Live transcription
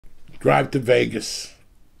Drive to Vegas.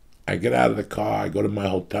 I get out of the car. I go to my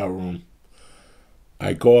hotel room.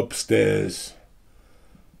 I go upstairs.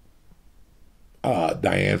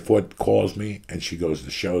 Diane Ford calls me, and she goes, the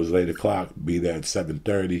show's 8 o'clock. Be there at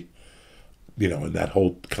 7:30. You know, in that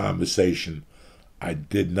whole conversation, I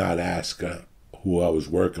did not ask her who I was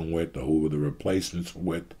working with or who the replacements were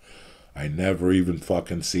with. I never even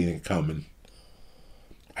fucking seen it coming.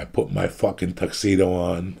 I put my fucking tuxedo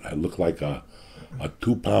on. I look like a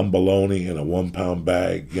 2-pound bologna in a 1-pound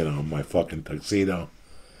bag, you know, my fucking tuxedo.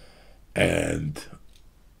 And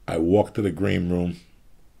I walked to the green room.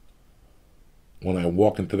 When I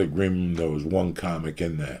walked into the green room, there was one comic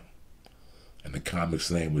in there. And the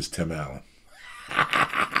comic's name was Tim Allen.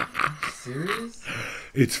 Serious?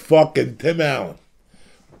 It's fucking Tim Allen.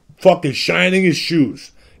 Fucking shining his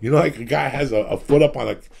shoes. You know, like a guy has a foot up on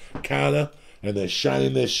a counter and they're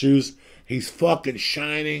shining their shoes? He's fucking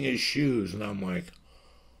shining his shoes. And I'm like,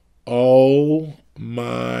 oh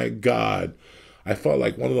my God. I felt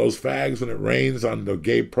like one of those fags when it rains on the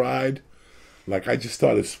gay pride. Like I just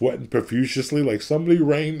started sweating profusely, like somebody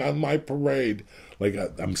rained on my parade. Like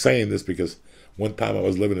I'm saying this because one time I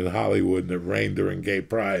was living in Hollywood and it rained during gay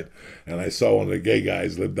pride, and I saw one of the gay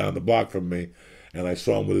guys live down the block from me, and I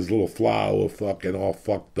saw him with his little flower fucking all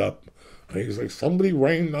fucked up. And he was like, somebody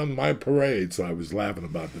rained on my parade. So I was laughing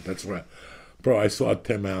about it. That's right. Bro, I saw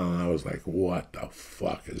Tim Allen and I was like, what the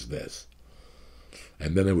fuck is this?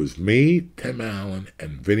 And then it was me, Tim Allen,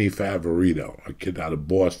 and Vinny Favorito, a kid out of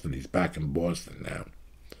Boston. He's back in Boston now.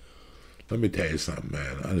 Let me tell you something,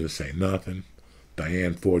 man. I didn't say nothing.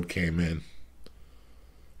 Diane Ford came in,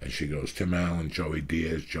 and she goes, Tim Allen, Joey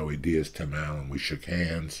Diaz, Tim Allen. We shook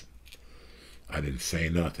hands. I didn't say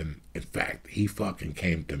nothing. In fact, he fucking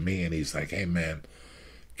came to me, and he's like, hey, man,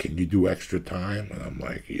 can you do extra time? And I'm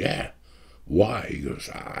like, yeah. Why? He goes,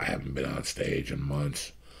 I haven't been on stage in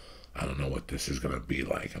months. I don't know what this is going to be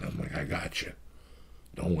like. And I'm like, I got you.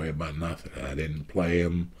 Don't worry about nothing. And I didn't play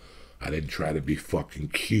him. I didn't try to be fucking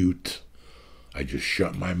cute. I just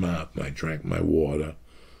shut my mouth and I drank my water.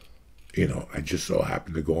 You know, I just so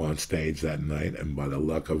happened to go on stage that night. And by the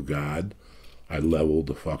luck of God, I leveled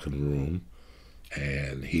the fucking room.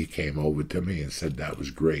 And he came over to me and said, that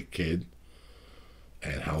was great, kid.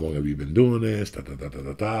 And how long have you been doing this? Da, da, da, da,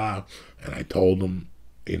 da, da. And I told him,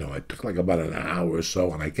 you know, it took like about an hour or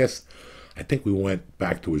so, and I think we went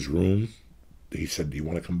back to his room. He said, do you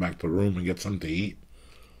want to come back to the room and get something to eat?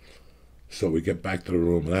 So we get back to the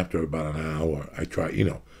room, and after about an hour, I try, you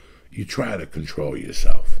know, you try to control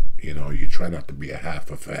yourself. You know, you try not to be a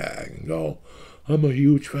half a fag and go, I'm a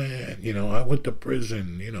huge fan, you know, I went to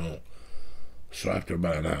prison, you know. So after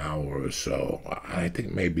about an hour or so, I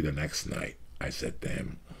think maybe the next night, I said to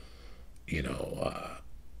him, you know,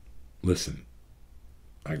 listen,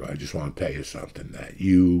 I just want to tell you something, that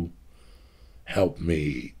you helped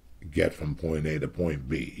me get from point A to point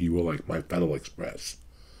B. You were like my Federal Express.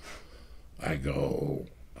 I go,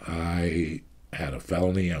 I had a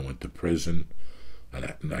felony, I went to prison,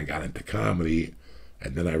 and I got into comedy,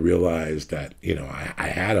 and then I realized that, you know, I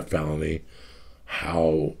had a felony.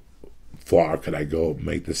 How far could I go,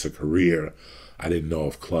 make this a career? I didn't know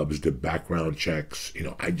if clubs did background checks. You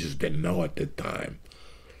know, I just didn't know at the time.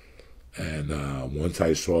 And once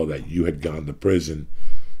I saw that you had gone to prison,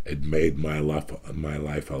 it made my life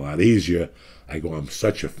a lot easier. I go, I'm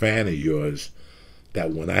such a fan of yours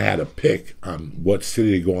that when I had to pick on what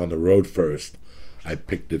city to go on the road first, I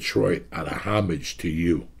picked Detroit out of homage to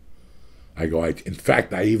you. I go, in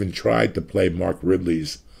fact, I even tried to play Mark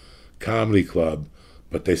Ridley's comedy club,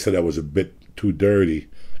 but they said I was a bit too dirty.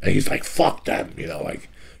 And he's like, fuck them, you know, like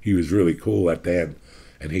he was really cool at the end.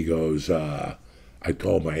 And he goes, I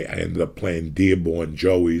told him I ended up playing Dearborn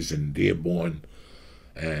Joey's in Dearborn,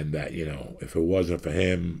 and that, you know, if it wasn't for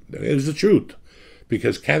him, it was the truth.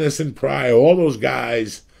 Because Kennison, Pryor, all those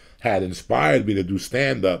guys had inspired me to do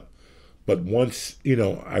stand-up, but once, you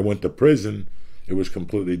know, I went to prison, it was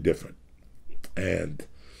completely different. And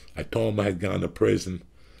I told him I had gone to prison,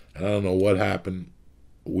 and I don't know what happened.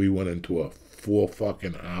 We went into a 4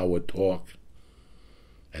 fucking hour talk,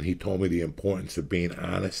 and he told me the importance of being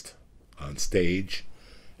honest on stage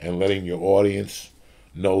and letting your audience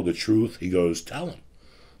know the truth. He goes, tell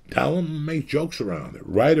them, make jokes around it,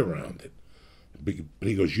 write around it. But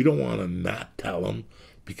he goes, you don't want to not tell them,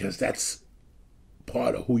 because that's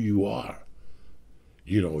part of who you are.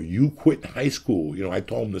 You know, you quit high school. You know, I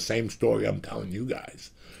told him the same story I'm telling you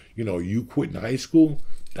guys. You know, you quit in high school,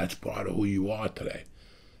 that's part of who you are today.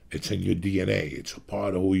 It's in your DNA. It's a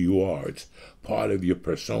part of who you are. It's part of your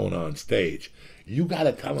persona on stage. You got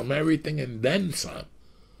to tell them everything and then some.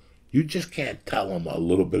 You just can't tell them a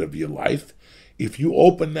little bit of your life. if you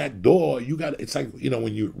open that door, you got, it's like, you know,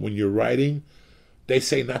 when you're writing, they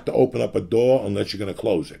say not to open up a door unless you're going to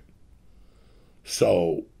close it.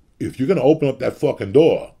 So if you're going to open up that fucking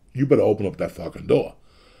door, you better open up that fucking door.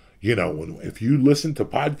 You know, if you listen to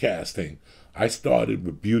podcasting, I started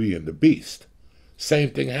with Beauty and the Beast. Same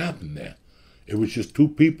thing happened there. It was just two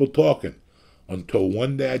people talking until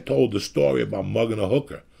one day I told the story about mugging a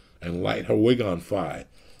hooker and light her wig on fire,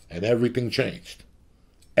 and everything changed.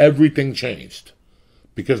 Everything changed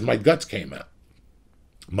because my guts came out.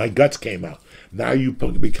 My guts came out. Now you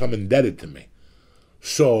become indebted to me.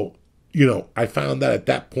 So, you know, I found out at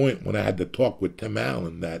that point when I had to talk with Tim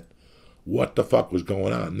Allen that what the fuck was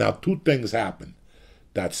going on. Now, two things happened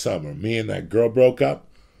that summer. Me and that girl broke up,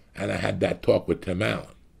 and I had that talk with Tim Allen.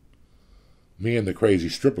 Me and the crazy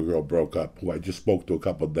stripper girl broke up, who I just spoke to a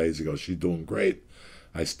couple of days ago. She's doing great.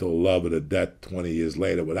 I still love her to death 20 years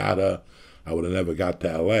later. Without her, I would have never got to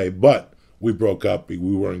L.A., but we broke up. We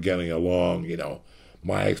weren't getting along, you know.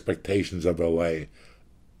 My expectations of L.A.,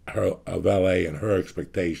 and her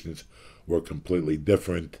expectations were completely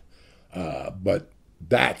different. But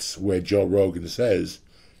that's where Joe Rogan says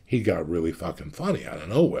he got really fucking funny. I don't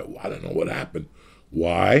know what happened.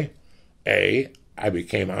 Why? A, I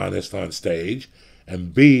became honest on stage,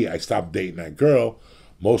 and B, I stopped dating that girl.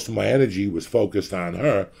 Most of my energy was focused on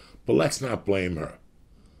her, but let's not blame her.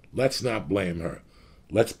 Let's not blame her.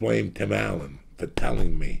 Let's blame Tim Allen for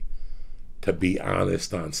telling me to be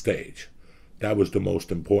honest on stage. That was the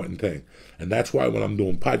most important thing. And that's why when I'm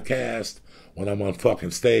doing podcasts, when I'm on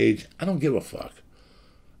fucking stage, I don't give a fuck.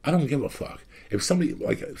 I don't give a fuck. If somebody,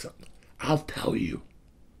 I'll tell you.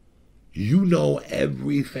 You know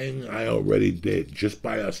everything I already did just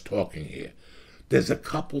by us talking here. There's a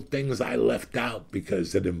couple things I left out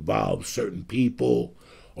because it involved certain people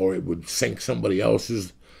or it would sink somebody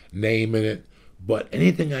else's name in it. But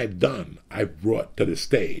anything I've done, I've brought to the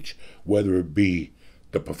stage, whether it be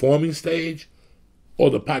the performing stage or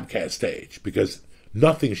the podcast stage, because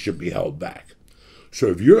nothing should be held back. So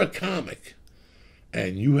if you're a comic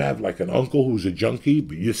and you have like an uncle who's a junkie,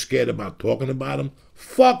 but you're scared about talking about him,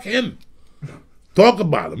 fuck him. Talk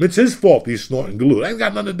about him. It's his fault he's snorting glue. That ain't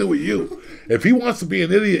got nothing to do with you. If he wants to be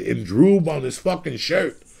an idiot and droop on his fucking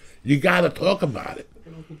shirt, you gotta talk about it.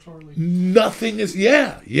 Nothing is,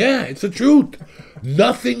 yeah, it's the truth.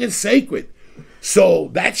 Nothing is sacred. So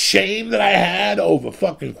that shame that I had over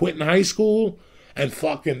fucking quitting high school and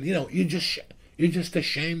fucking, you know, you're just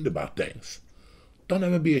ashamed about things. Don't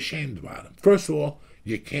ever be ashamed about them. First of all,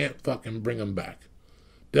 you can't fucking bring them back.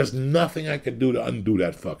 There's nothing I could do to undo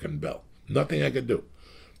that fucking belt. Nothing I could do.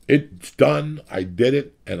 It's done. I did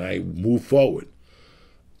it, and I moved forward.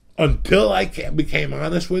 Until I became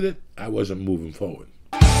honest with it, I wasn't moving forward.